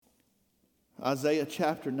Isaiah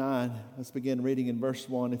chapter 9. Let's begin reading in verse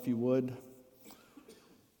 1, if you would. It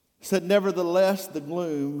said, "Nevertheless, the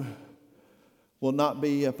gloom will not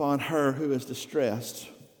be upon her who is distressed,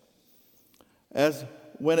 as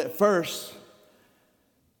when at first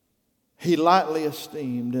he lightly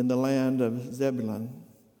esteemed in the land of Zebulun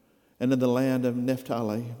and in the land of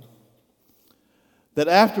Naphtali, that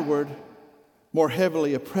afterward more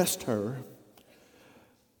heavily oppressed her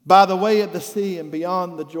by the way of the sea and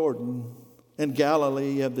beyond the Jordan, in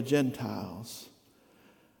Galilee of the Gentiles.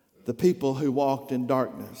 The people who walked in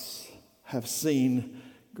darkness have seen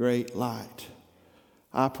great light."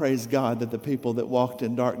 I praise God that the people that walked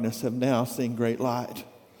in darkness have now seen great light.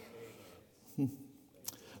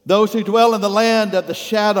 "Those who dwell in the land of the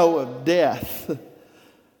shadow of death,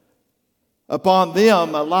 upon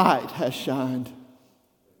them a light has shined."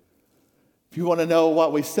 If you want to know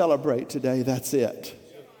what we celebrate today, that's it.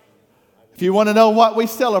 If you want to know what we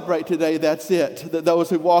celebrate today, that's it. That those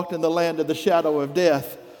who walked in the land of the shadow of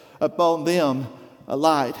death, upon them a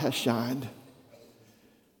light has shined.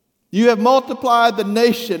 "You have multiplied the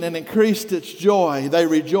nation and increased its joy. They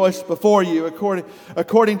rejoice before you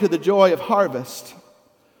according to the joy of harvest,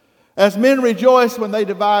 as men rejoice when they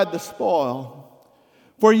divide the spoil.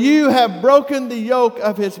 For you have broken the yoke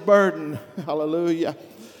of his burden," hallelujah,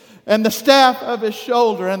 "and the staff of his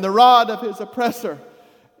shoulder and the rod of his oppressor,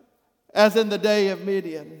 as in the day of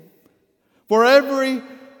Midian. For every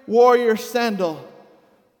warrior's sandal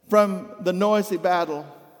from the noisy battle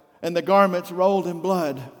and the garments rolled in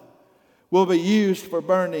blood will be used for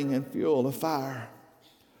burning and fuel of fire.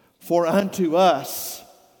 For unto us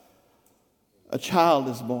a child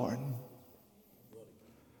is born,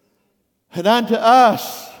 and unto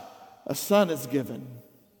us a son is given,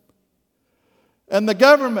 and the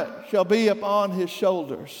government shall be upon his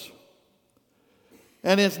shoulders,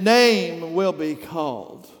 and his name will be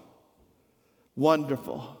called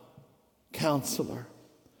Wonderful Counselor,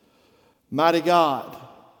 Mighty God,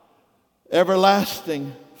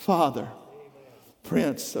 Everlasting Father,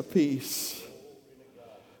 Prince of Peace.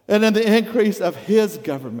 And in the increase of his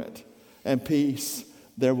government and peace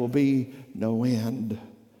there will be no end.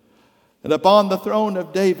 And upon the throne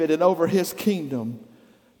of David and over his kingdom,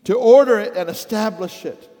 to order it and establish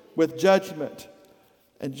it with judgment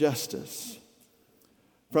and justice.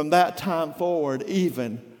 From that time forward,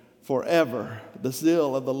 even forever, the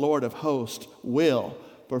zeal of the Lord of hosts will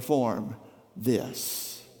perform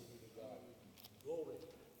this."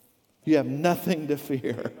 You have nothing to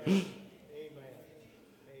fear. Amen.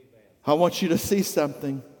 I want you to see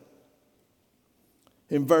something.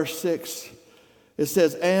 In verse 6, it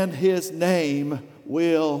says, "And his name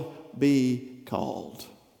will be called."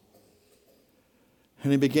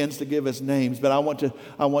 And he begins to give us names. But I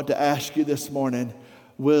want to ask you this morning,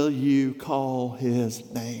 will you call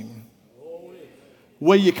his name?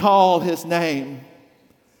 Will you call his name?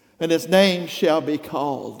 And his name shall be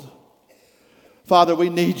called. Father, we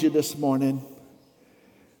need you this morning.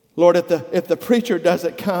 Lord, if the preacher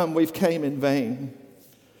doesn't come, we've came in vain.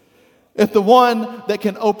 If the one that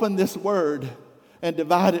can open this word and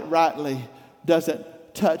divide it rightly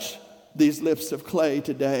doesn't touch these lips of clay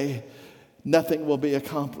today, nothing will be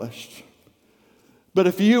accomplished. But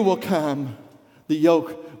if you will come, the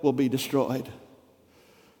yoke will be destroyed.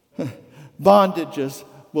 Bondages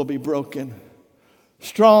will be broken.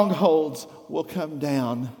 Strongholds will come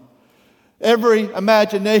down. Every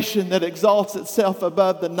imagination that exalts itself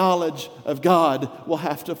above the knowledge of God will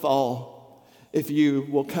have to fall if you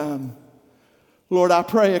will come. Lord, I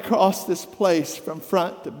pray across this place from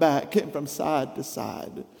front to back and from side to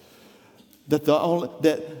side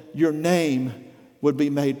that your name would be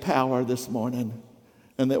made power this morning,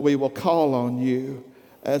 and that we will call on you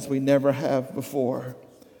as we never have before.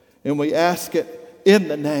 And we ask it in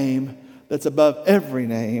the name that's above every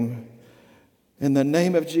name. In the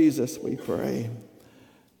name of Jesus we pray.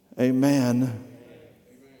 Amen.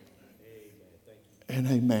 And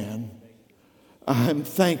amen. I'm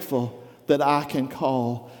thankful that I can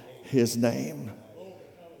call his name.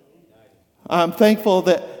 I'm thankful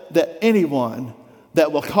that anyone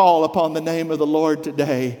that will call upon the name of the Lord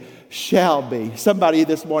today shall be. Somebody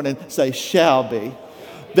this morning say, shall be.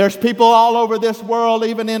 There's people all over this world,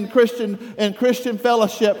 even in Christian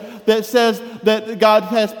fellowship, that says that God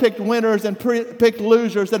has picked winners and picked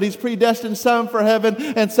losers, that he's predestined some for heaven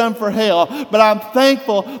and some for hell. But I'm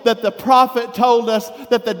thankful that the prophet told us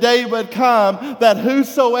that the day would come that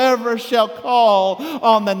whosoever shall call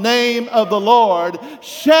on the name of the Lord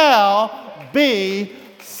shall be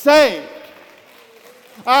saved.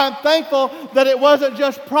 I'm thankful that it wasn't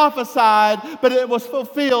just prophesied, but it was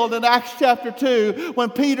fulfilled in Acts chapter 2 when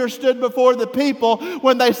Peter stood before the people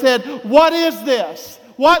when they said, "What is this?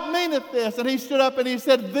 What meaneth this?" And he stood up and he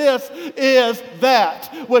said, "This is that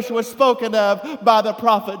which was spoken of by the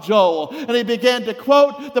prophet Joel." And he began to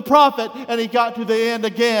quote the prophet, and he got to the end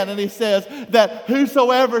again, and he says that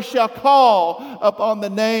whosoever shall call upon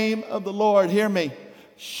the name of the Lord, hear me,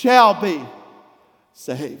 shall be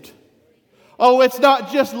saved. Oh, it's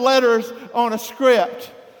not just letters on a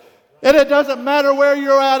script. And it doesn't matter where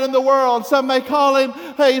you're at in the world. Some may call him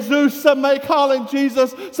Jesus. Some may call him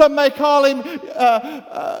Jesus. Some may call him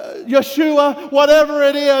Yeshua. Whatever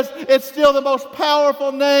it is, it's still the most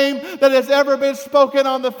powerful name that has ever been spoken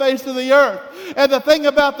on the face of the earth. And the thing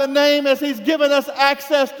about the name is he's given us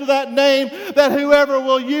access to that name, that whoever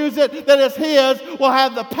will use it, that is his, will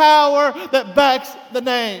have the power that backs the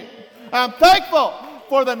name. I'm thankful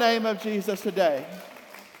for the name of Jesus today.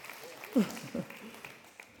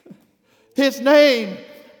 His name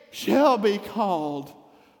shall be called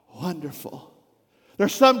Wonderful.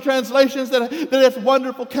 There's some translations that it's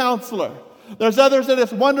Wonderful Counselor. There's others that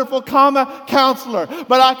it's Wonderful, Counselor.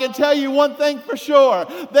 But I can tell you one thing for sure,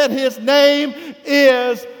 that his name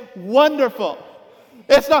is Wonderful.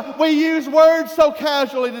 It's not, we use words so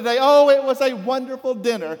casually today. Oh, it was a wonderful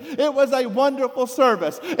dinner. It was a wonderful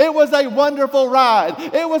service. It was a wonderful ride.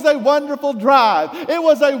 It was a wonderful drive. It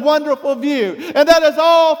was a wonderful view. And that is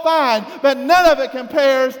all fine, but none of it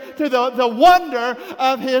compares to the wonder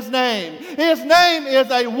of his name. His name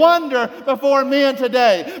is a wonder before men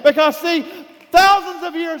today. Because see, thousands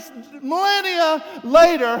of years, millennia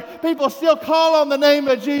later, people still call on the name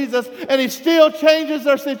of Jesus, and he still changes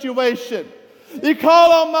their situation. You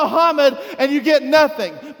call on Muhammad and you get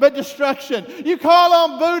nothing but destruction. You call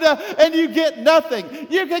on Buddha and you get nothing.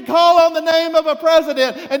 You can call on the name of a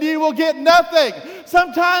president and you will get nothing.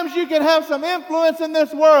 Sometimes you can have some influence in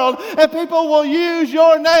this world and people will use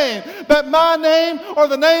your name. But my name or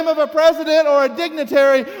the name of a president or a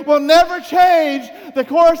dignitary will never change the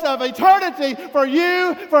course of eternity for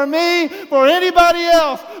you, for me, for anybody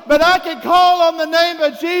else. But I can call on the name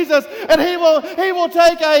of Jesus and he will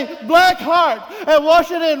take a black heart and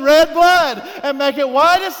wash it in red blood and make it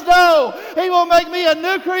white as snow. He will make me a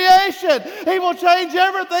new creation. He will change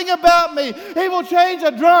everything about me. He will change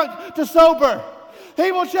a drunk to sober.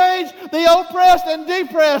 He will change the oppressed and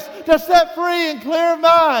depressed to set free and clear of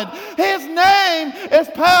mind. His name is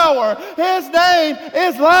power. His name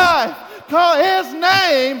is life. His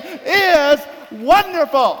name is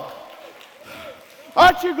wonderful.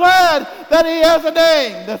 Aren't you glad that he has a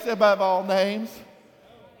name that's above all names?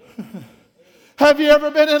 Have you ever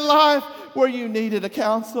been in life where you needed a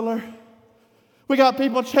counselor? We got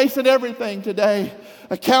people chasing everything today.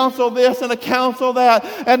 A counsel this and a counsel that,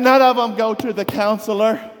 and none of them go to the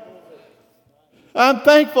counselor. I'm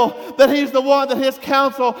thankful that he's the one, that his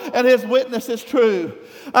counsel and his witness is true.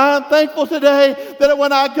 I'm thankful today that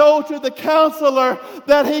when I go to the counselor,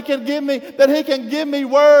 that he can give me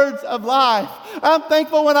words of life. I'm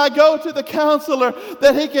thankful when I go to the counselor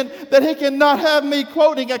that he can not have me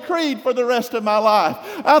quoting a creed for the rest of my life.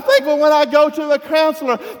 I'm thankful when I go to a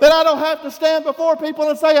counselor that I don't have to stand before people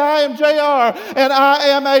and say I am JR and I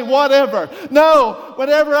am a whatever. No,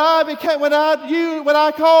 when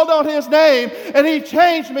I called on his name and he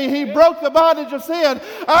changed me, he broke the bondage of sin.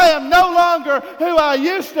 I am no longer who I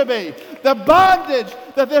used to be. The bondage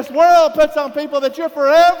that this world puts on people, that you're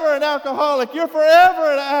forever an alcoholic, you're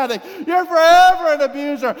forever an addict, you're forever an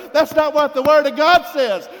abuser. That's not what the Word of God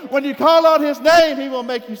says. When you call on his name, he will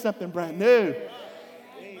make you something brand new.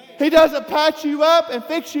 He doesn't patch you up and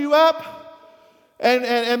fix you up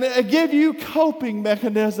and give you coping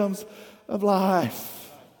mechanisms of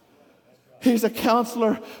life. He's a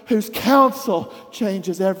counselor whose counsel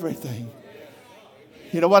changes everything.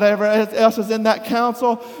 You know, whatever else is in that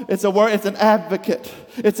counsel, it's a word. It's an advocate.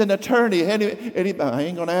 It's an attorney. I ain't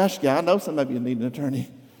going to ask you. I know some of you need an attorney.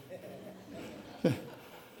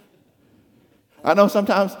 I know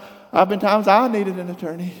sometimes, I've been times I needed an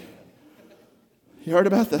attorney. You heard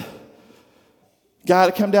about the guy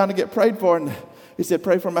that come down to get prayed for, and he said,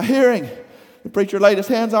 "Pray for my hearing." The preacher laid his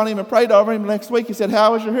hands on him and prayed over him. Next week he said,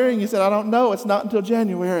 "How was your hearing?" He said, "I don't know. It's not until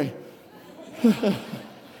January."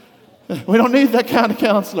 We don't need that kind of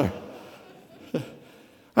counselor.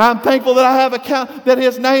 I'm thankful that I have that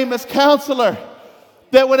his name is Counselor.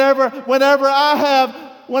 That whenever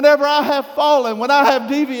I have fallen, when I have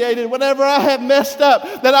deviated, whenever I have messed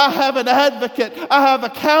up, that I have an advocate. I have a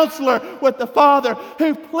counselor with the Father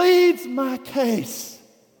who pleads my case.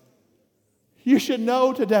 You should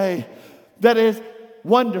know today that is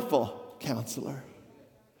Wonderful Counselor.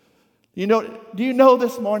 Do you know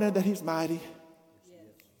this morning that He's mighty?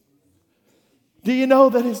 Do you know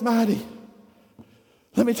that He's mighty?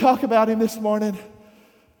 Let me talk about Him this morning.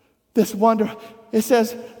 This wonder. It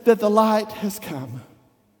says that the light has come.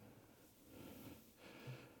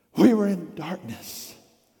 We were in darkness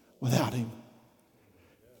without Him.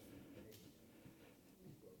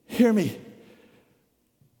 Hear me.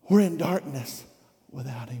 We're in darkness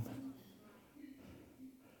without Him.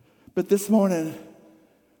 But this morning,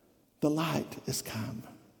 the light has come.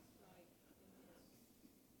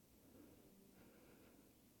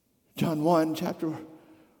 John 1,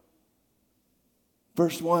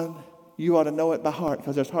 verse 1, you ought to know it by heart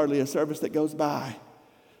because there's hardly a service that goes by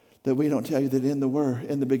that we don't tell you that in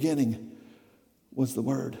the beginning was the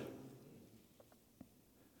Word.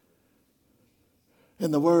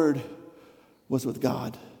 And the Word was with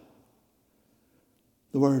God.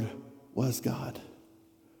 The Word was God.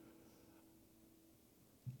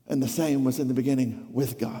 And the same was in the beginning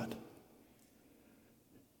with God.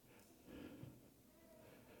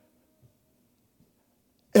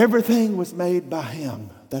 Everything was made by Him.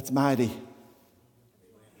 That's mighty.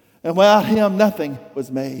 And without Him, nothing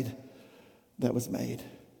was made that was made.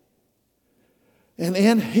 And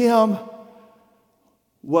in Him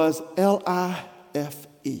was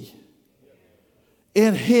L-I-F-E.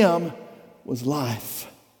 In Him was life.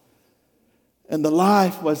 And the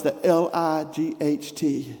life was the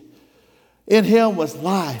L-I-G-H-T. In Him was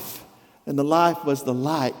life. And the life was the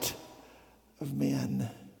light of men.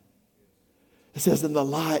 It says, in the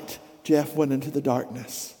light, Jeff went into the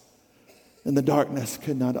darkness. And the darkness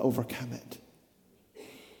could not overcome it.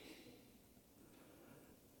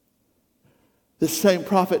 This same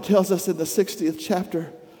prophet tells us in the 60th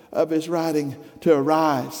chapter of his writing to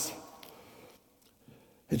arise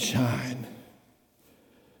and shine,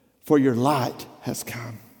 for your light has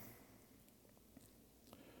come.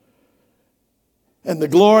 And the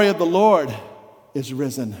glory of the Lord is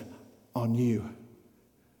risen on you.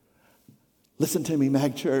 Listen to me,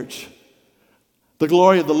 Mag Church. The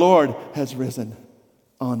glory of the Lord has risen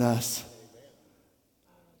on us.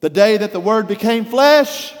 The day that the Word became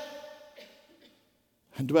flesh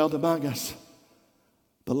and dwelt among us,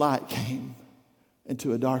 the light came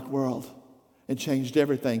into a dark world and changed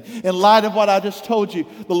everything. In light of what I just told you,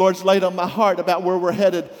 the Lord's laid on my heart about where we're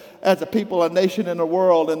headed as a people, a nation, and a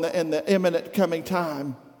world in the imminent coming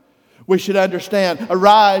time. We should understand,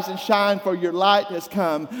 arise and shine, for your light has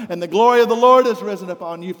come, and the glory of the Lord is risen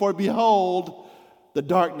upon you. For behold, the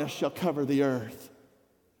darkness shall cover the earth,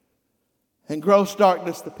 and gross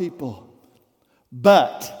darkness the people.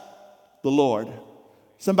 But the Lord.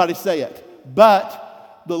 Somebody say it.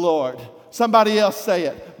 But the Lord. Somebody else say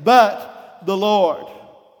it. But the Lord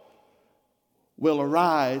will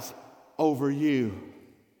arise over you,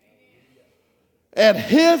 and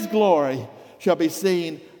His glory shall be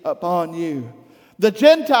seen upon you. The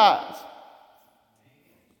Gentiles.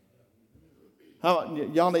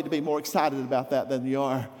 Y'all need to be more excited about that than you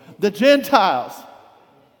are. The Gentiles.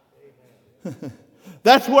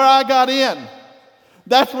 That's where I got in.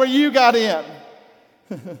 That's where you got in.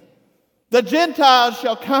 The Gentiles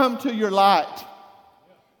shall come to your light,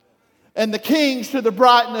 and the kings to the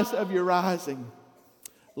brightness of your rising.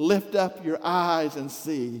 Lift up your eyes and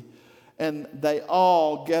see, and they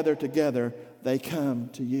all gather together. They come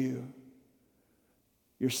to you.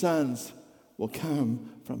 Your sons will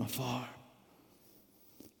come from afar.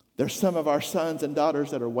 There's some of our sons and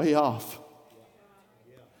daughters that are way off.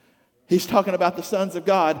 He's talking about the sons of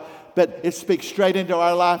God, but it speaks straight into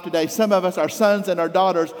our life today. Some of us, our sons and our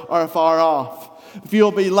daughters, are far off. If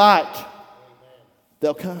you'll be light,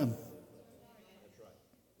 they'll come.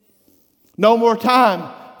 No more time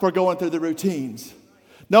for going through the routines.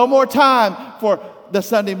 No more time for the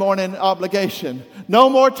Sunday morning obligation. No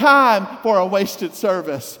more time for a wasted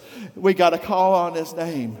service. We got to call on His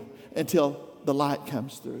name until the light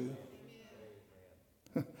comes through.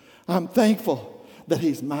 I'm thankful that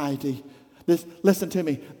He's mighty. Listen to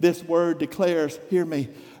me. This word declares, hear me,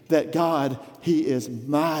 that God, He is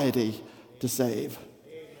mighty to save.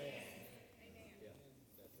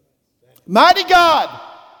 Mighty God.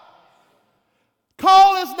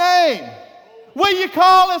 Call His name. Will you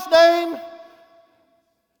call His name?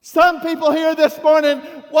 Some people here this morning,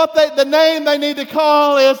 the name they need to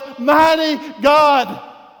call is Mighty God.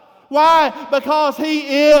 Why? Because He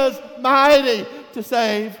is mighty to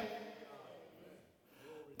save.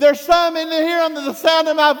 There's some in here under the sound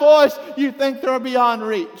of my voice, you think they're beyond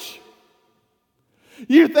reach.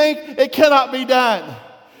 You think it cannot be done.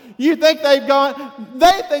 You think they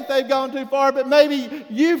think they've gone too far, but maybe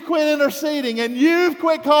you've quit interceding and you've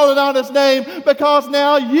quit calling on His name because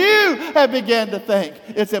now you have begun to think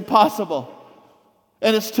it's impossible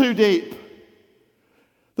and it's too deep.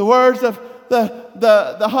 The words of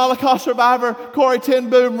the Holocaust survivor Corrie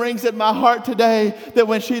ten Boom rings in my heart today, that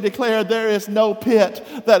when she declared, there is no pit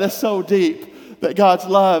that is so deep that God's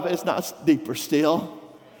love is not deeper still.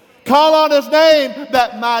 Call on His name,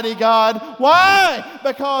 that mighty God. Why?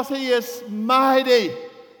 Because He is mighty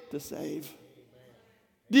to save.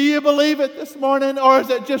 Do you believe it this morning, or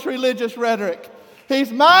is it just religious rhetoric?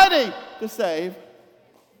 He's mighty to save.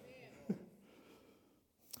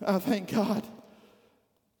 I thank God.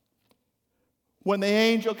 When the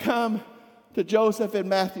angel come to Joseph in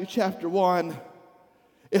Matthew chapter 1,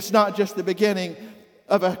 it's not just the beginning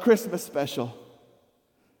of a Christmas special.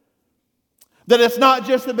 That it's not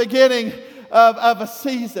just the beginning of a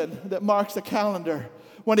season that marks a calendar.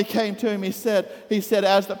 When he came to him, he said,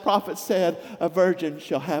 as the prophet said, a virgin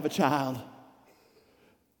shall have a child,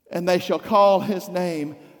 and they shall call his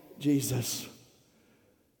name Jesus.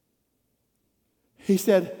 He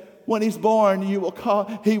said, when he's born, he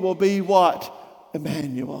will be what?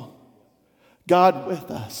 Emmanuel. God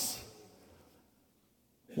with us.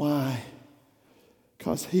 Why?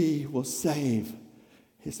 Because he will save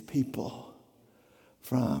his people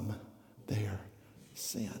from their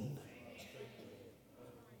sin.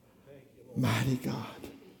 Mighty God,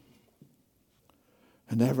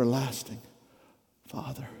 an everlasting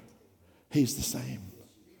Father. He's the same.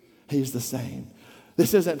 He's the same.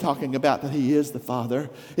 This isn't talking about that He is the Father.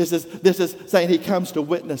 This is saying He comes to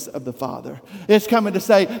witness of the Father. It's coming to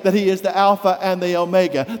say that He is the Alpha and the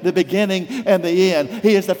Omega, the beginning and the end.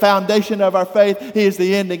 He is the foundation of our faith. He is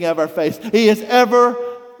the ending of our faith. He is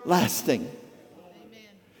everlasting.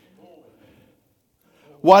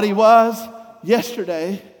 What He was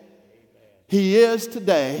yesterday, He is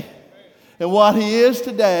today. And what He is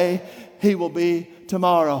today, He will be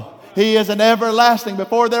tomorrow. He is an everlasting.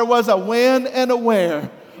 Before there was a when and a where,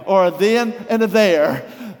 or a then and a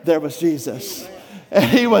there was Jesus. And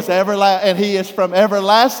He was and He is from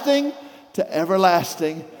everlasting to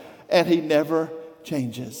everlasting, and He never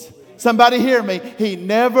changes. Somebody hear me. He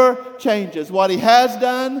never changes. What He has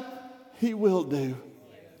done, He will do.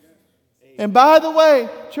 And by the way,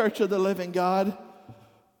 Church of the Living God,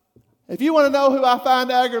 if you want to know who I find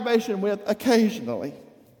aggravation with occasionally,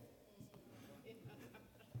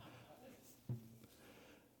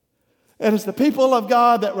 it is the people of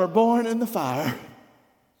God that were born in the fire.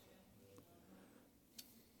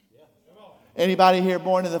 Anybody here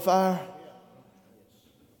born in the fire?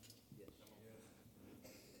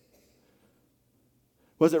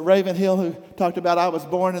 Was it Ravenhill who talked about, I was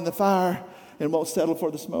born in the fire and won't settle for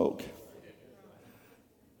the smoke?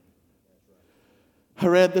 I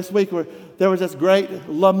read this week where there was this great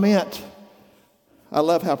lament. I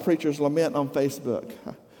love how preachers lament on Facebook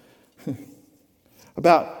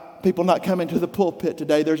about people not coming to the pulpit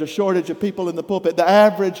today. There's a shortage of people in the pulpit. The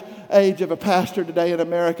average age of a pastor today in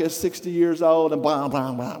America is 60 years old, and blah,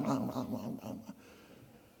 blah, blah, blah, blah, blah,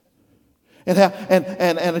 blah.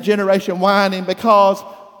 And a generation whining because,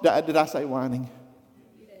 did I say whining?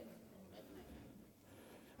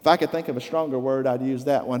 If I could think of a stronger word, I'd use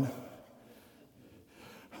that one.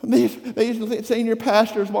 These senior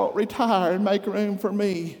pastors won't retire and make room for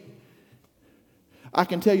me. I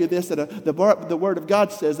can tell you this, that the Word of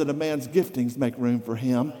God says that a man's giftings make room for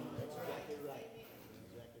him.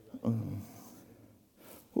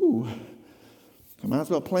 Ooh, I might as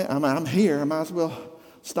well play. I'm here. I might as well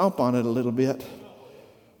stomp on it a little bit.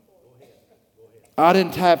 I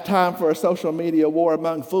didn't have time for a social media war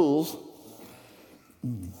among fools.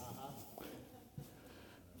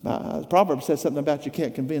 The proverb says something about you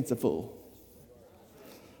can't convince a fool.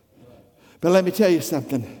 But let me tell you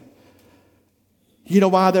something. You know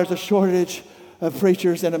why there's a shortage of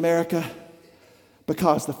preachers in America?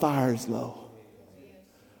 Because the fire is low.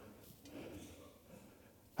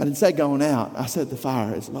 I didn't say going out. I said the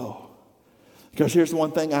fire is low. Because here's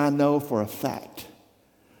one thing I know for a fact.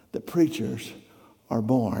 That preachers are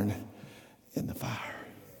born in the fire.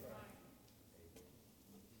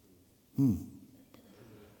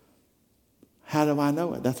 How do I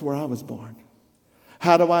know it? That's where I was born.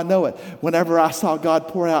 How do I know it? Whenever I saw God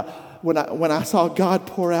pour out, when I saw God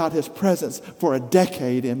pour out His presence for a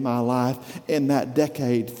decade in my life, in that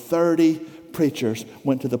decade, 30 preachers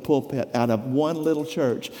went to the pulpit out of one little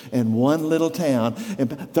church in one little town, and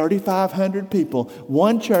 3,500 people,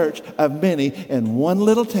 one church of many in one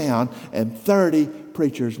little town, and 30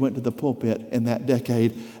 preachers went to the pulpit in that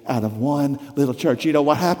decade out of one little church. You know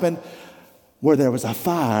what happened? Where there was a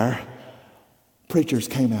fire, preachers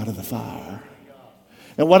came out of the fire.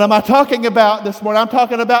 And what am I talking about this morning? I'm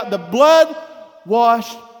talking about the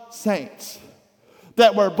blood-washed saints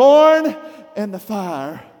that were born in the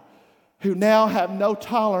fire, who now have no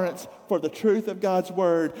tolerance for the truth of God's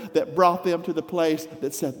word that brought them to the place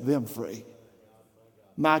that set them free.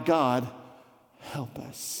 My God, help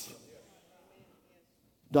us.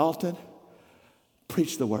 Dalton,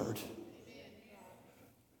 preach the word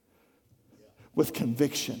with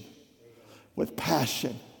conviction, with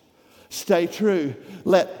passion. Stay true.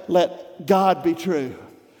 Let God be true,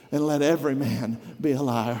 and let every man be a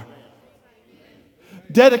liar.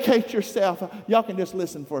 Dedicate yourself. Y'all can just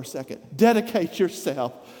listen for a second. Dedicate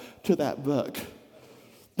yourself to that book.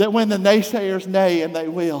 That when the naysayers neigh, and they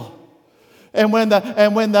will, and when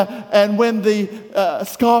the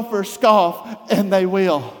scoffers scoff, and they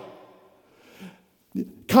will.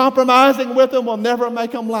 Compromising with them will never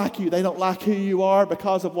make them like you. They don't like who you are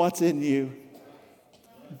because of what's in you.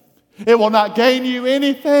 It will not gain you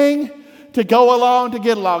anything to go along, to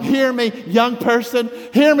get along. Hear me, young person.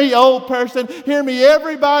 Hear me, old person. Hear me,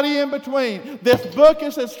 everybody in between. This book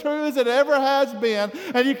is as true as it ever has been,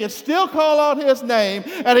 and you can still call on his name,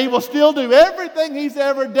 and he will still do everything he's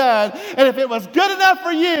ever done. And if it was good enough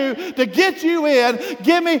for you to get you in,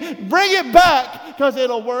 bring it back, because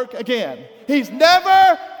it'll work again. He's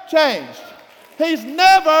never changed. He's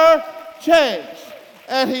never changed,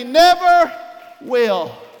 and he never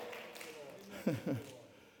will.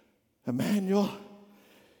 Emmanuel,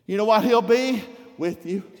 you know what he'll be? With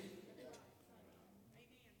you.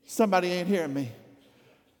 Somebody ain't hearing me.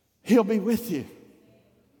 He'll be with you.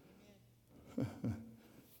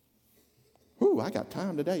 Ooh, I got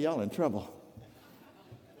time today. Y'all in trouble.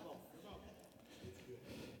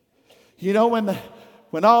 You know,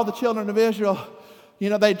 when all the children of Israel,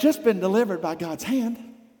 they'd just been delivered by God's hand.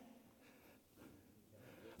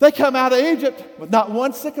 They come out of Egypt with not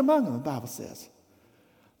one sick among them, the Bible says.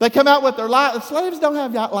 They come out with their livestock. Slaves don't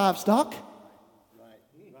have livestock.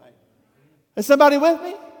 Is somebody with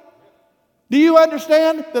me? Do you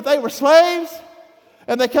understand that they were slaves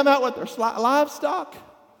and they come out with their livestock?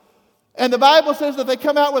 And the Bible says that they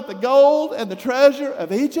come out with the gold and the treasure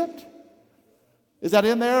of Egypt. Is that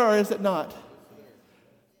in there or is it not?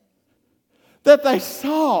 That they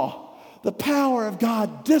saw the power of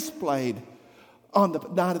God displayed on the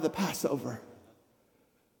night of the Passover.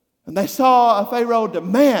 And they saw a Pharaoh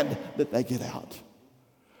demand that they get out.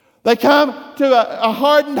 They come to a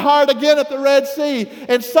hardened heart again at the Red Sea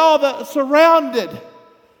and saw the surrounded.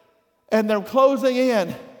 And they're closing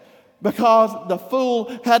in because the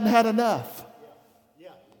fool hadn't had enough.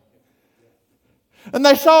 And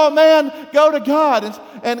they saw a man go to God,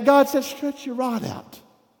 and God said, stretch your rod out.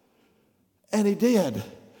 And he did.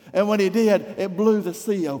 And when he did, it blew the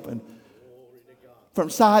sea open from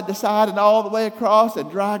side to side and all the way across, and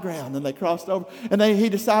dry ground. And they crossed over. And he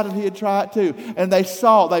decided he'd try it too. And they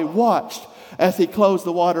watched as he closed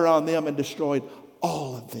the water on them and destroyed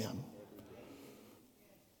all of them.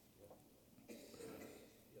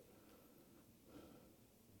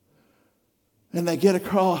 And they get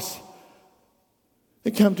across.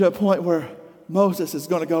 They come to a point where Moses is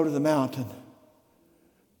going to go to the mountain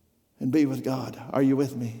and be with God. Are you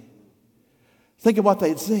with me? Think of what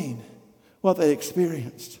they'd seen, what they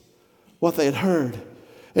experienced, what they had heard.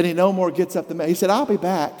 And he no more gets up the mountain. He said, I'll be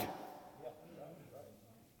back.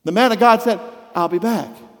 The man of God said, I'll be back.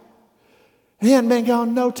 He hadn't been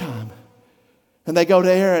gone no time. And they go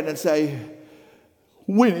to Aaron and say,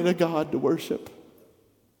 we need a God to worship.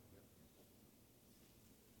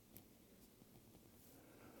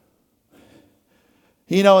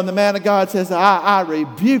 And the man of God says, I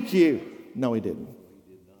rebuke you. No, he didn't.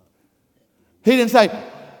 He didn't say,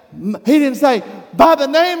 by the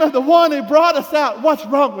name of the one who brought us out, what's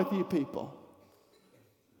wrong with you people?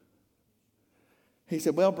 He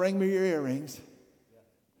said, well, bring me your earrings.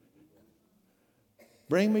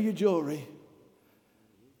 Bring me your jewelry.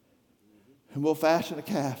 And we'll fashion a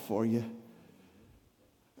calf for you.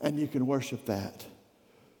 And you can worship that.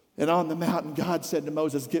 And on the mountain, God said to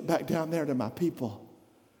Moses, get back down there to my people.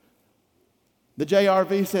 The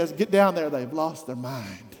JRV says, get down there, they've lost their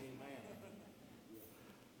mind.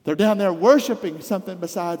 They're down there worshiping something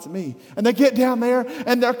besides me. And they get down there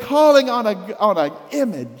and they're calling on an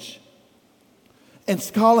image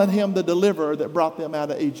and calling him the deliverer that brought them out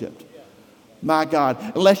of Egypt. My God,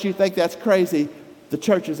 unless you think that's crazy, the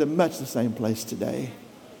church is in much the same place today.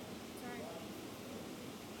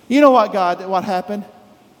 You know what happened?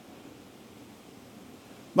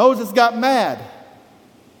 Moses got mad.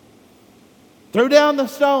 Threw down the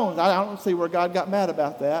stones. I don't see where God got mad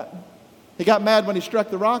about that. He got mad when he struck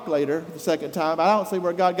the rock later, the second time. I don't see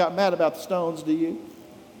where God got mad about the stones, do you?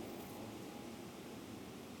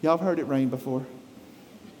 Y'all have heard it rain before.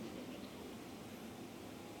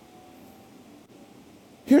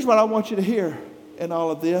 Here's what I want you to hear in all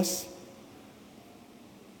of this.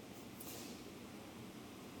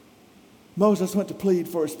 Moses went to plead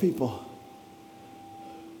for his people.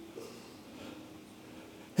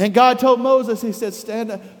 And God told Moses, he said,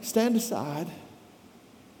 stand aside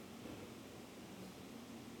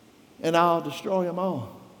and I'll destroy them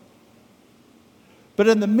all. But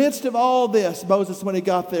in the midst of all this, Moses, when he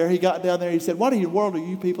got there, he got down there, he said, what in the world are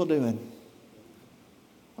you people doing?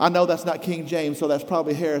 I know that's not King James, so that's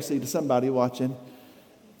probably heresy to somebody watching.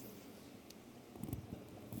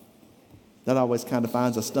 That always kind of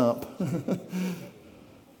finds a stump.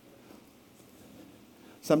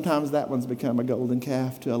 Sometimes that one's become a golden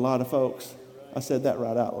calf to a lot of folks. I said that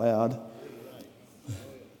right out loud.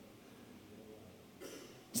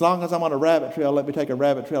 As long as I'm on a rabbit trail, let me take a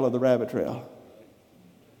rabbit trail of the rabbit trail.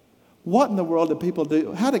 What in the world did people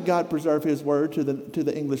do? How did God preserve his word to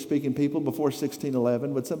the English-speaking people before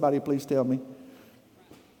 1611? Would somebody please tell me?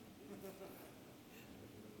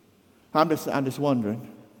 I'm just wondering.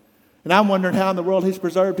 And I'm wondering how in the world he's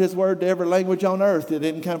preserved his word to every language on earth that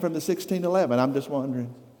didn't come from the 1611. I'm just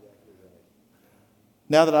wondering.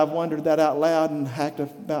 Now that I've wondered that out loud and hacked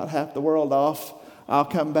about half the world off, I'll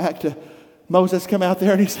come back to Moses come out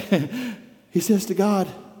there and he says to God,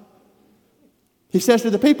 he says to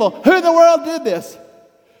the people, who in the world did this?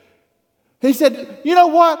 He said, you know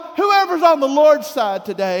what? Whoever's on the Lord's side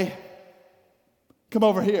today, come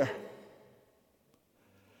over here.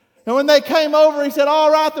 And when they came over, he said,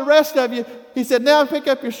 all right, the rest of you. He said, now pick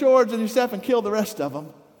up your swords and yourself and kill the rest of them.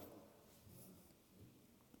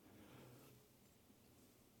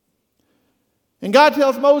 And God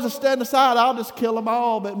tells Moses, stand aside, I'll just kill them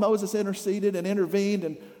all. But Moses interceded and intervened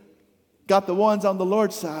and got the ones on the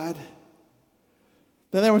Lord's side.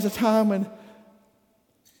 Then there was a time when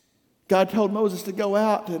God told Moses to go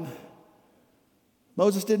out, and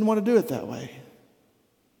Moses didn't want to do it that way.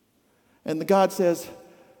 And God says,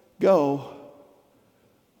 go,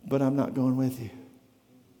 but I'm not going with you.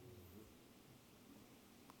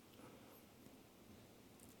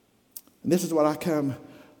 And this is what I come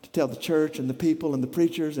to tell the church and the people and the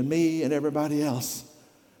preachers and me and everybody else.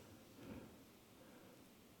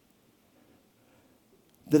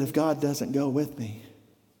 That if God doesn't go with me,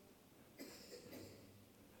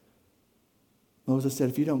 Moses said,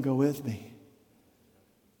 if you don't go with me,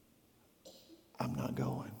 I'm not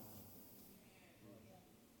going.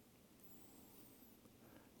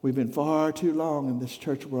 We've been far too long in this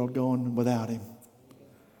church world going without him.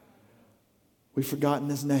 We've forgotten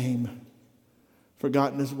his name,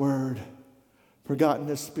 forgotten his word, forgotten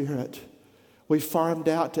his spirit. We've farmed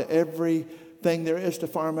out to everything there is to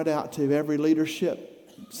farm it out to, every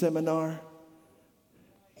leadership seminar,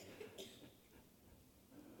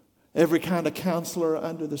 every kind of counselor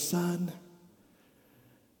under the sun,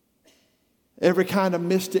 every kind of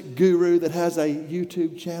mystic guru that has a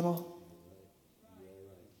YouTube channel.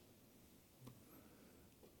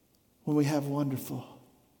 When we have a wonderful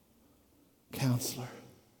counselor,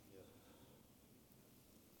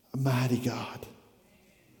 a mighty God,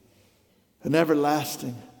 an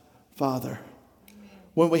everlasting Father.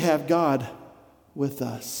 When we have God with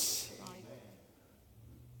us.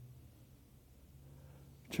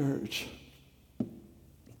 Church,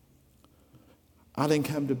 I didn't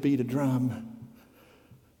come to beat a drum,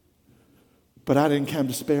 but I didn't come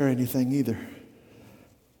to spare anything either.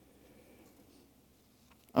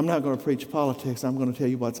 I'm not going to preach politics. I'm going to tell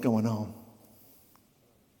you what's going on.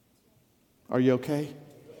 Are you okay?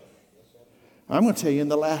 I'm going to tell you, in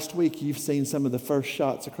the last week, you've seen some of the first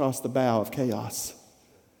shots across the bow of chaos.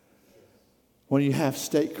 When you have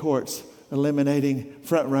state courts eliminating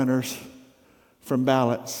front runners from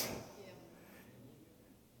ballots.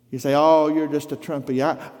 You say, oh, you're just a Trumpy.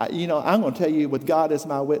 I'm going to tell you, with God as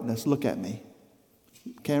my witness, look at me.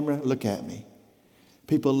 Camera, look at me.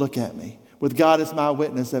 People, look at me. With God as my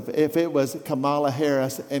witness, if it was Kamala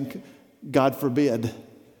Harris, and God forbid,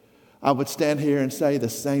 I would stand here and say the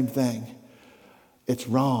same thing. It's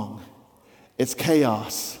wrong. It's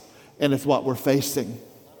chaos. And it's what we're facing.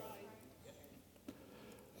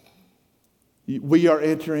 We are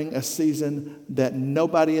entering a season that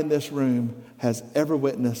nobody in this room has ever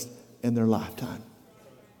witnessed in their lifetime.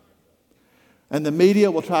 And the media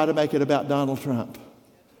will try to make it about Donald Trump.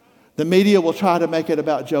 The media will try to make it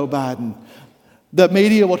about Joe Biden. The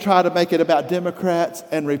media will try to make it about Democrats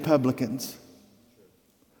and Republicans.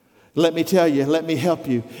 Let me tell you, let me help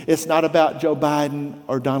you. It's not about Joe Biden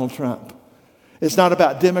or Donald Trump. It's not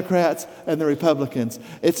about Democrats and the Republicans.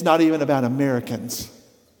 It's not even about Americans.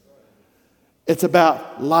 It's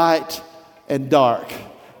about light and dark.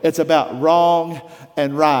 It's about wrong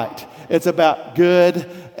and right. It's about good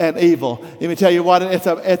and evil. Let me tell you what,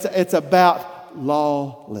 it's about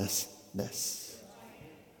lawlessness.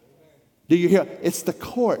 Do you hear? It's the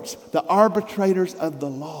courts, the arbitrators of the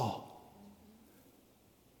law,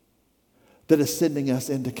 that is sending us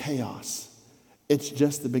into chaos. It's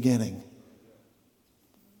just the beginning.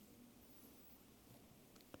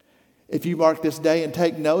 If you mark this day and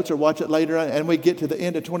take notes or watch it later on, and we get to the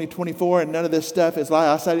end of 2024 and none of this stuff is like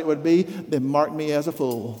I said it would be, then mark me as a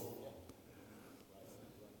fool.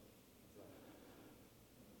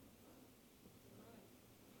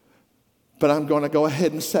 But I'm going to go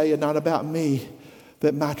ahead and say, and not about me,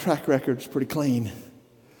 that my track record's pretty clean.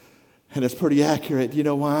 And it's pretty accurate. You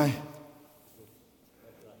know why?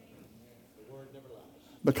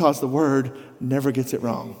 Because the Word never gets it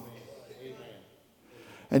wrong.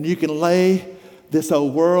 And you can lay this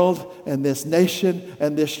old world and this nation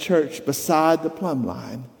and this church beside the plumb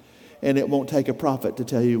line, and it won't take a prophet to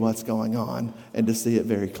tell you what's going on and to see it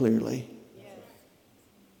very clearly.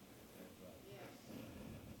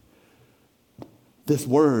 This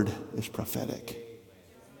word is prophetic.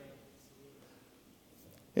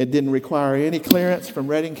 It didn't require any clearance from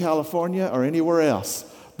Redding, California or anywhere else.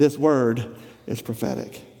 This word is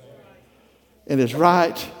prophetic. It is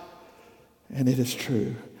right and it is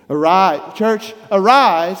true. Arise, church,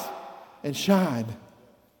 arise and shine,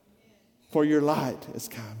 for your light has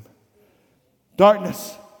come.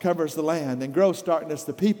 Darkness covers the land and gross darkness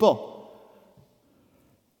the people.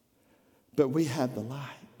 But we have the light.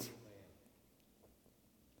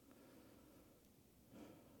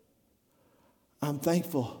 I'm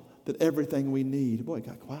thankful that everything we need, boy, it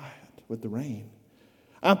got quiet with the rain.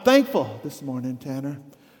 I'm thankful this morning, Tanner,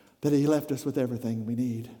 that he left us with everything we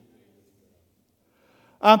need.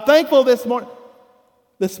 I'm thankful this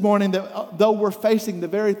morning that though we're facing the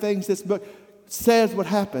very things this book says would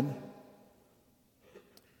happen,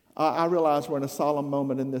 I realize we're in a solemn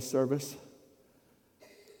moment in this service.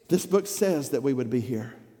 This book says that we would be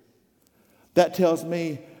here. That tells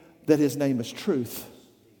me that his name is truth.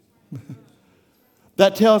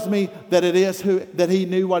 That tells me that it is that he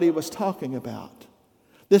knew what he was talking about.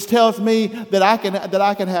 This tells me that I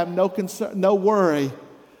can have no concern, no worry,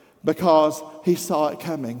 because he saw it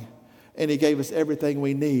coming and he gave us everything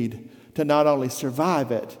we need to not only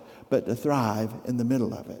survive it, but to thrive in the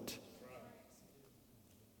middle of it.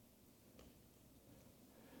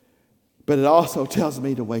 But it also tells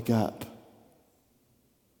me to wake up,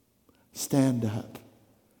 stand up,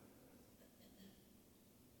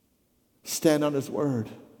 stand on his word,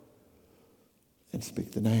 and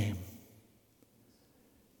speak the name.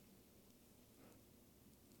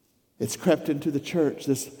 It's crept into the church.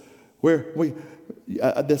 This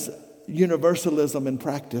universalism in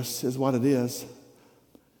practice is what it is.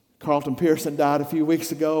 Carlton Pearson died a few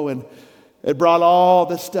weeks ago, and it brought all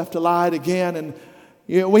this stuff to light again. And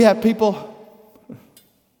we have people,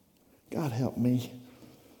 God help me,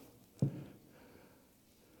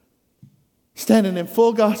 standing in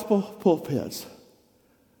full gospel pulpits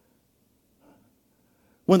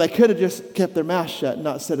when they could have just kept their mouth shut and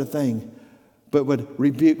not said a thing, but would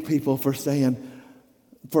rebuke people for saying,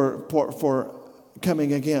 for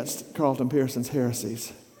coming against Carlton Pearson's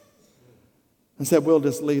heresies, and said, we'll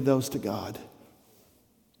just leave those to God.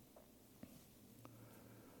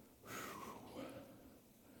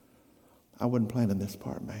 I wasn't planning this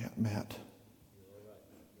part, Matt.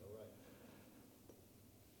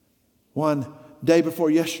 One day before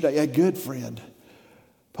yesterday, a good friend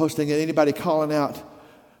posting anybody calling out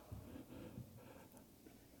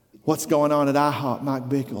what's going on at IHOP, Mike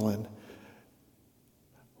Bickle, and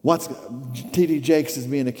what's T.D. Jakes is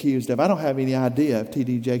being accused of. I don't have any idea if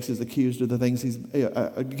T.D. Jakes is accused of the things he's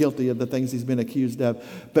guilty of the things he's been accused of.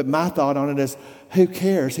 But my thought on it is, who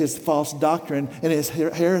cares? His false doctrine and his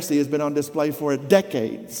heresy has been on display for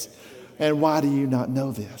decades. And why do you not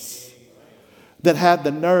know this? That had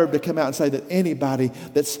the nerve to come out and say that anybody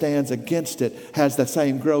that stands against it has the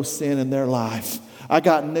same gross sin in their life. I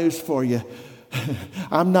got news for you.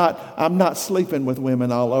 I'm not sleeping with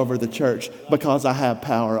women all over the church because I have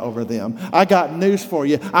power over them. I got news for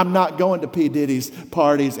you. I'm not going to P. Diddy's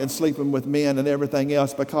parties and sleeping with men and everything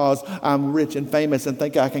else because I'm rich and famous and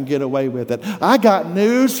think I can get away with it. I got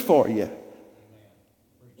news for you.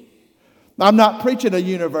 I'm not preaching a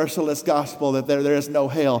universalist gospel that there is no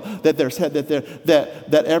hell,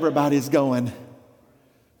 that everybody's going.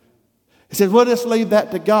 He said, we'll just leave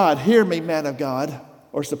that to God. Hear me, man of God,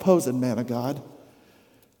 or supposed man of God.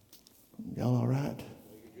 Y'all all right?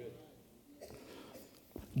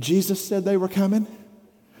 Jesus said they were coming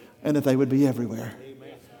and that they would be everywhere.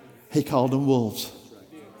 He called them wolves.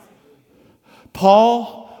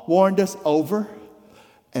 Paul warned us over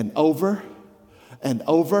and over and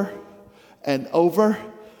over and over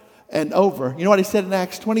and over. You know what he said in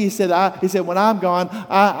Acts 20? He said, when I'm gone,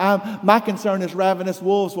 my concern is ravenous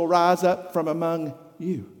wolves will rise up from among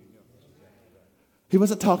you. He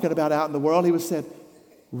wasn't talking about out in the world. He was said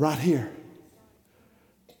right here.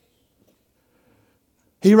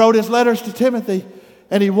 He wrote his letters to Timothy,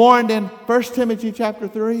 and he warned in 1 Timothy chapter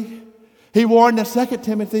 3. He warned in 2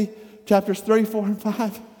 Timothy chapters 3, 4, and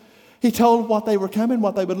 5. He told what they were coming,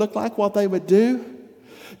 what they would look like, what they would do.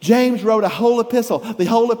 James wrote a whole epistle. The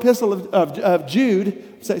whole epistle of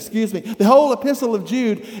Jude, the whole epistle of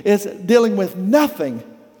Jude is dealing with nothing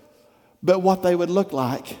but what they would look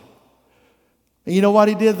like. And you know what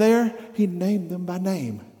he did there? He named them by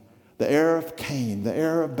name. The heir of Cain, the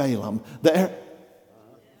heir of Balaam,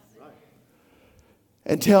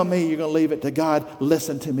 and tell me you're going to leave it to God.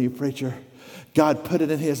 Listen to me, preacher. God put it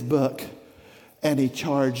in his book, and he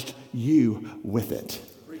charged you with it.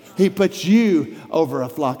 He puts you over a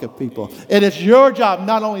flock of people. It is your job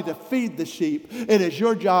not only to feed the sheep, it is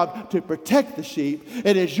your job to protect the sheep.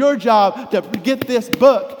 It is your job to get this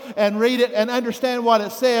book and read it and understand what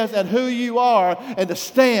it says and who you are, and to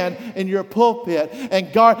stand in your pulpit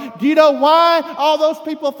and guard. Do you know why all those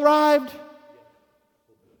people thrived?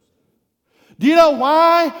 Do you know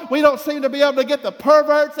why we don't seem to be able to get the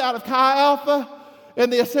perverts out of Chi Alpha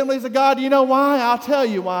in the assemblies of God? Do you know why? I'll tell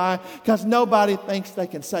you why. Because nobody thinks they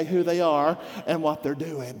can say who they are and what they're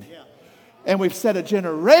doing. And we've set a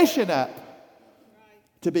generation up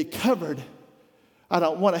to be covered. I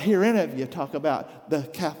don't want to hear any of you talk about the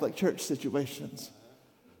Catholic Church situations.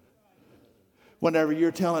 Whenever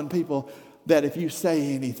you're telling people that if you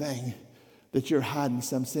say anything, that you're hiding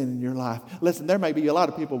some sin in your life. Listen, there may be a lot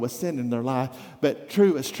of people with sin in their life, but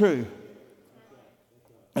true is true.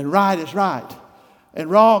 And right is right.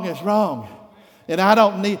 And wrong is wrong. And I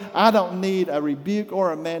don't need a rebuke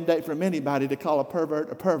or a mandate from anybody to call a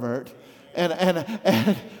pervert and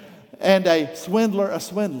a swindler a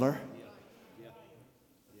swindler.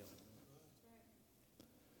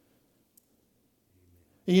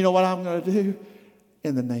 And you know what I'm going to do?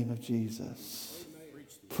 In the name of Jesus.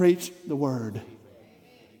 Preach the word.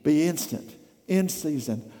 Be instant, in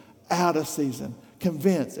season, out of season.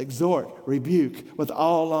 Convince, exhort, rebuke with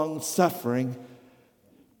all long suffering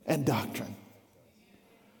and doctrine.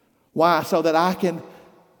 Why? So that I can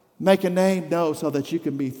make a name? No, so that you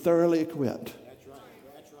can be thoroughly equipped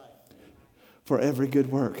for every good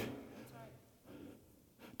work.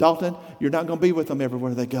 Dalton, you're not going to be with them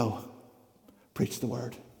everywhere they go. Preach the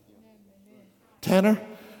word. Tanner,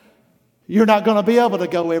 you're not going to be able to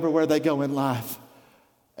go everywhere they go in life.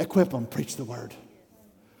 Equip them. Preach the word.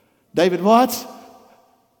 David Watts,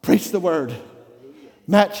 preach the word.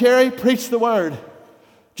 Matt Cherry, preach the word.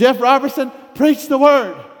 Jeff Robertson, preach the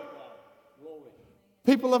word.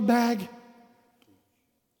 People of Mag,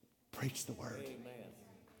 preach the word.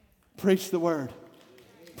 Preach the word.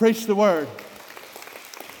 Preach the word.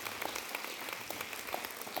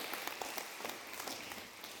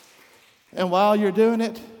 And while you're doing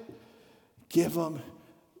it, give them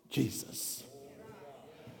Jesus.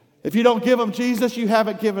 If you don't give them Jesus, you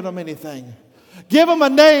haven't given them anything. Give them a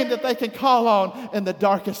name that they can call on in the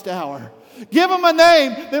darkest hour. Give them a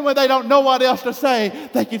name that when they don't know what else to say,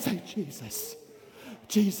 they can say, Jesus,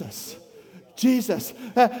 Jesus, Jesus.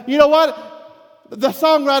 You know what? The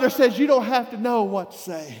songwriter says you don't have to know what to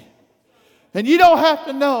say. And you don't have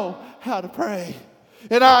to know how to pray.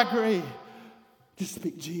 And I agree. Just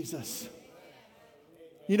speak Jesus.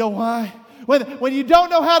 You know why? When you don't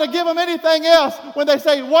know how to give them anything else, when they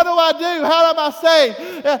say, what do I do? How am I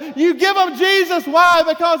saved? You give them Jesus. Why?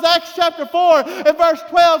 Because Acts chapter 4 and verse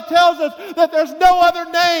 12 tells us that there's no other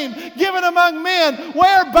name given among men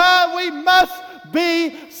whereby we must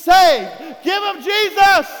be saved. Give them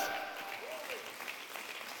Jesus.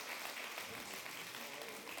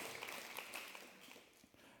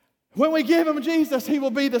 When we give him Jesus, he will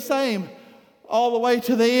be the same all the way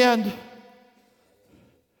to the end.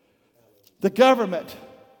 The government,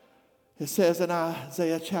 it says in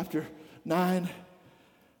Isaiah chapter 9,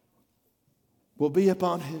 will be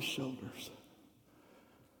upon his shoulders.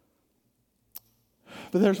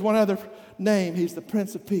 But there's one other name. He's the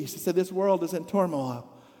Prince of Peace. He said, this world is in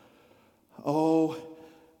turmoil. Oh,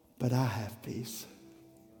 but I have peace.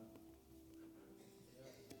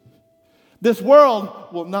 This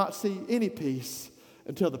world will not see any peace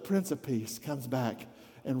until the Prince of Peace comes back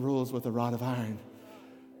and rules with a rod of iron.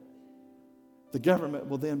 The government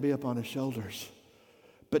will then be upon his shoulders.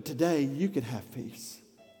 But today, you can have peace.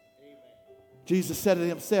 Jesus said it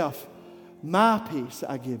himself, my peace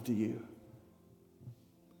I give to you.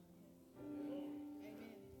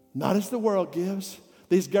 Not as the world gives.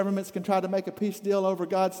 These governments can try to make a peace deal over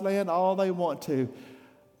God's land all they want to.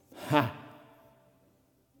 Ha!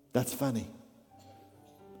 That's funny.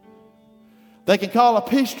 They can call a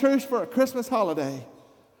peace truce for a Christmas holiday,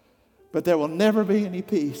 but there will never be any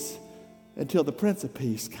peace until the Prince of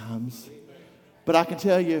Peace comes. But I can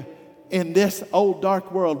tell you, in this old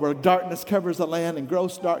dark world where darkness covers the land and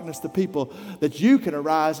gross darkness the people, that you can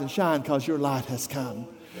arise and shine because your light has come.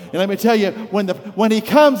 And let me tell you, when he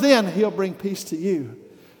comes in, he'll bring peace to you.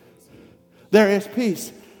 There is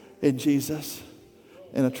peace in Jesus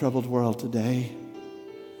in a troubled world today.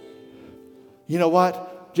 You know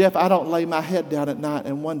what, Jeff? I don't lay my head down at night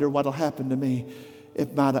and wonder what will happen to me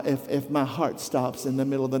if my heart stops in the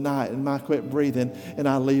middle of the night and I quit breathing and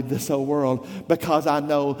I leave this old world, because I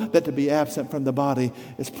know that to be absent from the body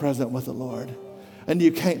is present with the Lord. And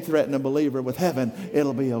you can't threaten a believer with heaven.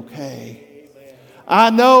 It'll be okay. I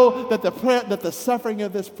know that the suffering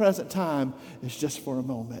of this present time is just for a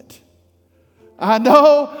moment. I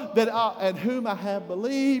know that in whom I have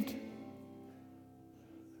believed,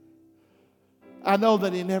 I know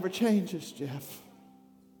that he never changes, Jeff.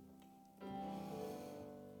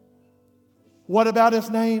 What about his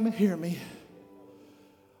name? Hear me.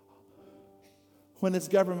 When his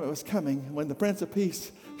government was coming, when the Prince of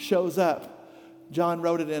Peace shows up, John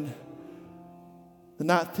wrote it in the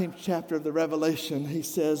 19th chapter of the Revelation. He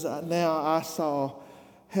says, now I saw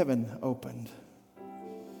heaven opened,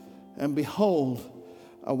 and behold,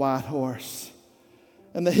 a white horse.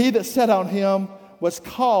 And he that sat on him was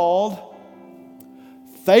called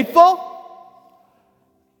Faithful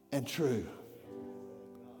and True.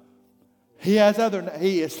 He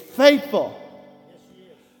is faithful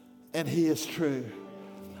and he is true.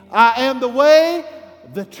 I am the way,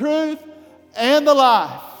 the truth, and the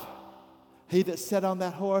life. He that sat on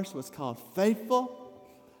that horse was called Faithful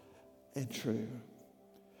and True.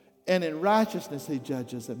 And in righteousness he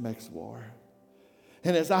judges and makes war.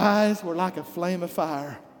 And his eyes were like a flame of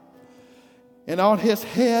fire. And on his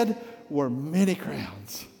head were many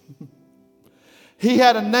crowns. He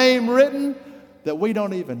had a name written that we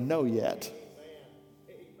don't even know yet.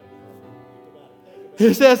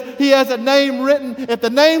 He says he has a name written. If the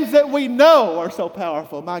names that we know are so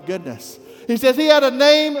powerful, my goodness. He says he had a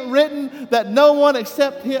name written that no one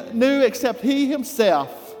knew except he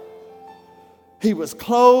himself. He was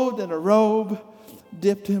clothed in a robe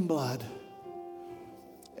dipped in blood.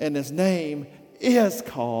 And his name is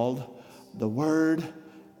called the Word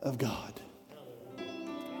of God.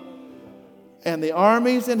 And the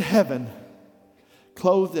armies in heaven,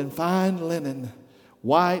 clothed in fine linen,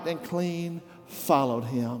 white and clean, followed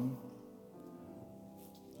him.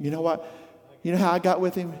 You know what? You know how I got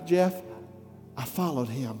with him, Jeff? I followed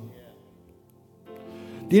him.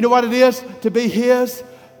 Do you know what it is to be his?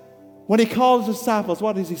 When he called his disciples,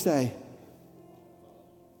 what does he say?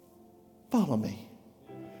 Follow me.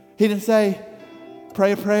 He didn't say,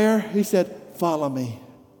 pray a prayer. He said, follow me.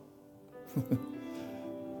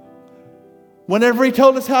 Whenever he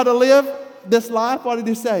told us how to live this life, what did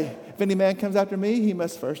he say? If any man comes after me, he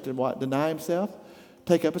must first what? Deny himself,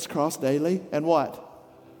 take up his cross daily, and what?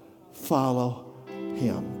 Follow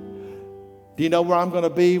him. Do you know where I'm going to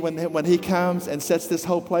be when he comes and sets this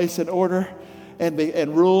whole place in order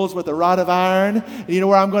and rules with a rod of iron? And you know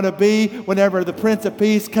where I'm going to be whenever the Prince of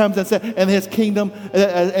Peace comes and his kingdom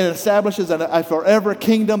and establishes a forever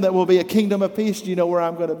kingdom that will be a kingdom of peace? Do you know where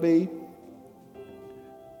I'm going to be?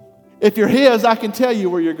 If you're his, I can tell you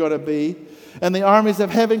where you're going to be. And the armies of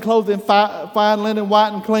heaven, clothed in fine linen,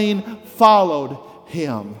 white and clean, followed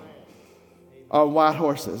him on white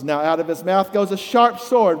horses. Now out of his mouth goes a sharp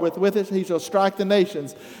sword. With it he shall strike the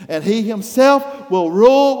nations. And he himself will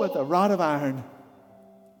rule with a rod of iron.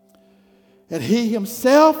 And he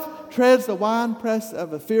himself treads the winepress of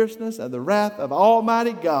the fierceness and the wrath of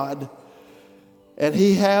Almighty God. And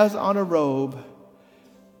he has on a robe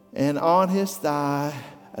and on his thigh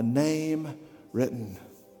a name written.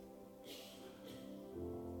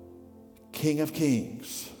 King of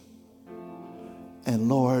Kings and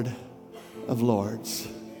Lord of Lords.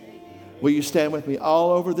 Will you stand with me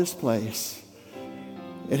all over this place?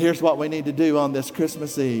 And here's what we need to do on this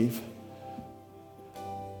Christmas Eve.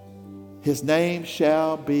 His name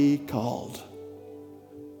shall be called.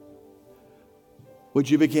 Would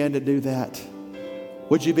you begin to do that?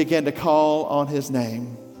 Would you begin to call on his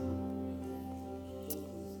name?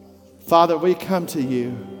 Father, we come to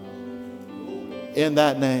you in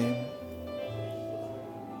that name.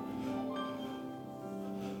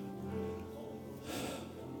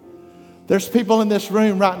 There's people in this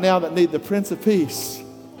room right now that need the Prince of Peace.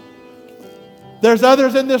 There's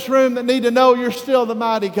others in this room that need to know you're still the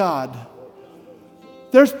mighty God.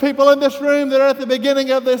 There's people in this room that are at the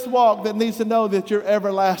beginning of this walk that needs to know that you're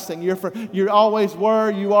everlasting. You always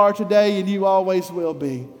were, you are today, and you always will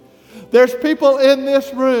be. There's people in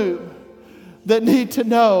this room that need to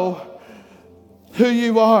know who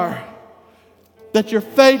you are, that you're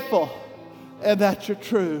faithful and that you're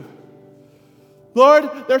true.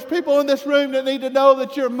 Lord, there's people in this room that need to know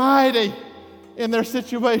that you're mighty in their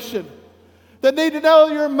situation, that need to know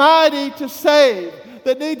you're mighty to save,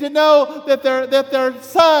 that need to know that their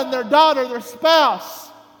son, their daughter, their spouse,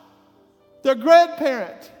 their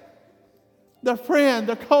grandparent, their friend,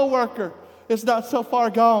 their co-worker is not so far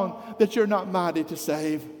gone that you're not mighty to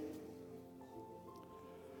save.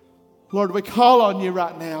 Lord, we call on you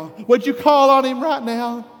right now. Would you call on him right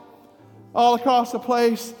now? All across the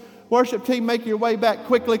place. Worship team, make your way back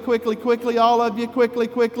quickly, quickly, quickly. All of you, quickly,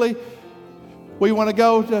 quickly. We want to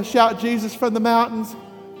go to shout Jesus from the mountains.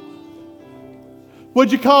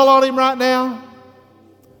 Would you call on him right now?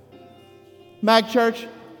 Mag Church,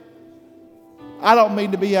 I don't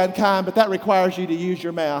mean to be unkind, but that requires you to use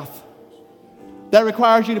your mouth. That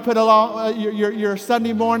requires you to put along your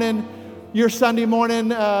Sunday morning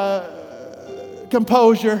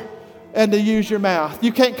composure and to use your mouth.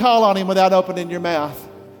 You can't call on him without opening your mouth.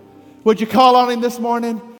 Would you call on him this morning?